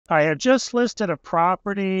I have just listed a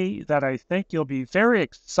property that I think you'll be very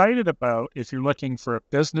excited about if you're looking for a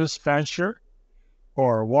business venture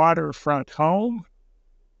or a waterfront home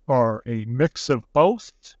or a mix of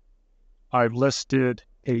both. I've listed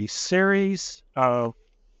a series of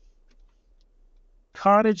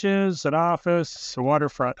cottages, an office, a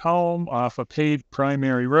waterfront home off a paved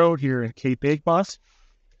primary road here in Cape Egmont.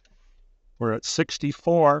 We're at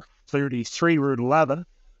 6433 Route 11.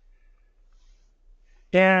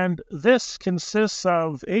 And this consists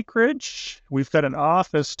of acreage. We've got an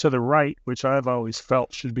office to the right, which I've always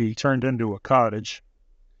felt should be turned into a cottage.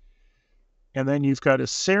 And then you've got a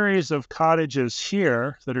series of cottages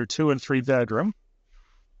here that are 2 and 3 bedroom.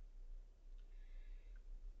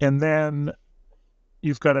 And then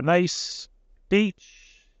you've got a nice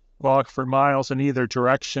beach, walk for miles in either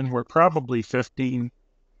direction. We're probably 15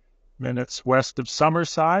 minutes west of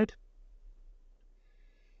Summerside.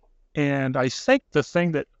 And I think the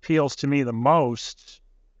thing that appeals to me the most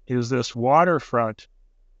is this waterfront.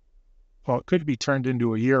 Well, it could be turned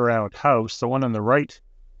into a year-round house. The one on the right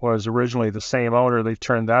was originally the same owner. They've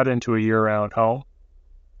turned that into a year-round home.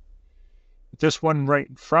 This one right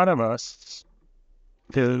in front of us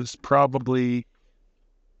is probably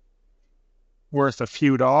worth a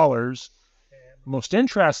few dollars. The most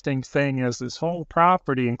interesting thing is this whole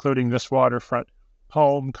property, including this waterfront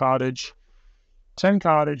home, cottage, 10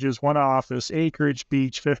 cottages, 1 office, acreage,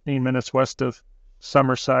 beach, 15 minutes west of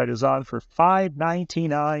Summerside, is on for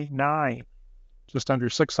 $599.9, just under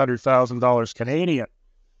 $600,000 Canadian.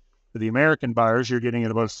 For the American buyers, you're getting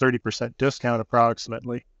at about a 30% discount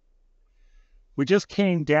approximately. We just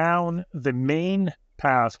came down the main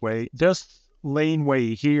pathway. This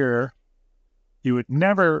laneway here, you would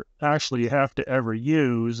never actually have to ever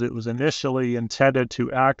use. It was initially intended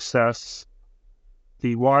to access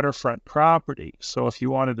the waterfront property. So if you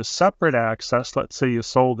wanted a separate access, let's say you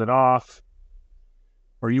sold it off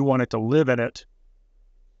or you wanted to live in it,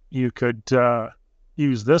 you could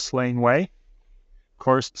use this laneway. Of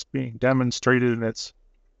course, it's being demonstrated in its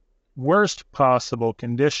worst possible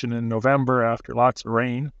condition in November after lots of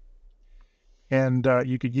rain. And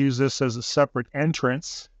you could use this as a separate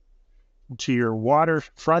entrance to your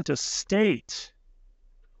waterfront estate.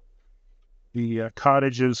 The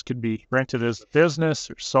cottages could be rented as a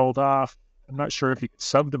business or sold off. I'm not sure if you could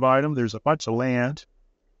subdivide them. There's a bunch of land.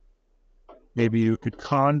 Maybe you could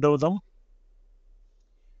condo them.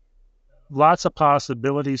 Lots of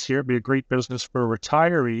possibilities here. It'd be a great business for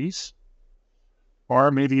retirees.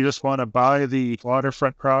 Or maybe you just want to buy the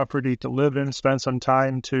waterfront property to live in, spend some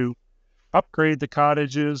time to upgrade the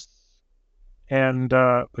cottages and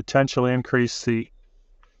potentially increase the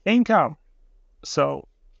income. So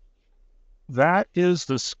that is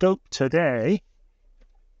the scope today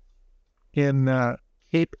in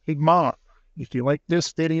Cape Egmont. If you like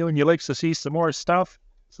this video and you'd like to see some more stuff,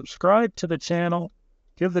 subscribe to the channel,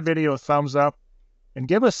 give the video a thumbs up, and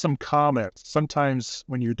give us some comments. Sometimes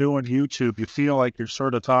when you're doing YouTube, you feel like you're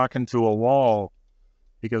sort of talking to a wall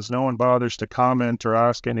because no one bothers to comment or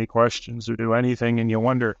ask any questions or do anything, and you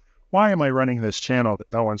wonder, why am I running this channel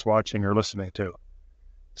that no one's watching or listening to?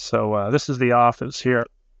 So this is the office here.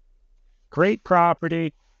 Great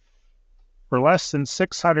property for less than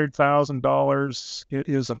 $600,000. It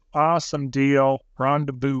is an awesome deal.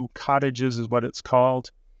 Rendezvous Cottages is what it's called.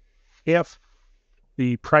 If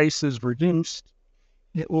the price is reduced,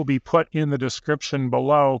 it will be put in the description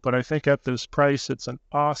below. But I think at this price, it's an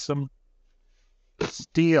awesome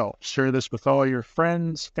deal. Share this with all your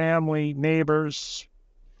friends, family, neighbors,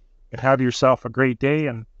 and have yourself a great day.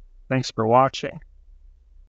 And thanks for watching.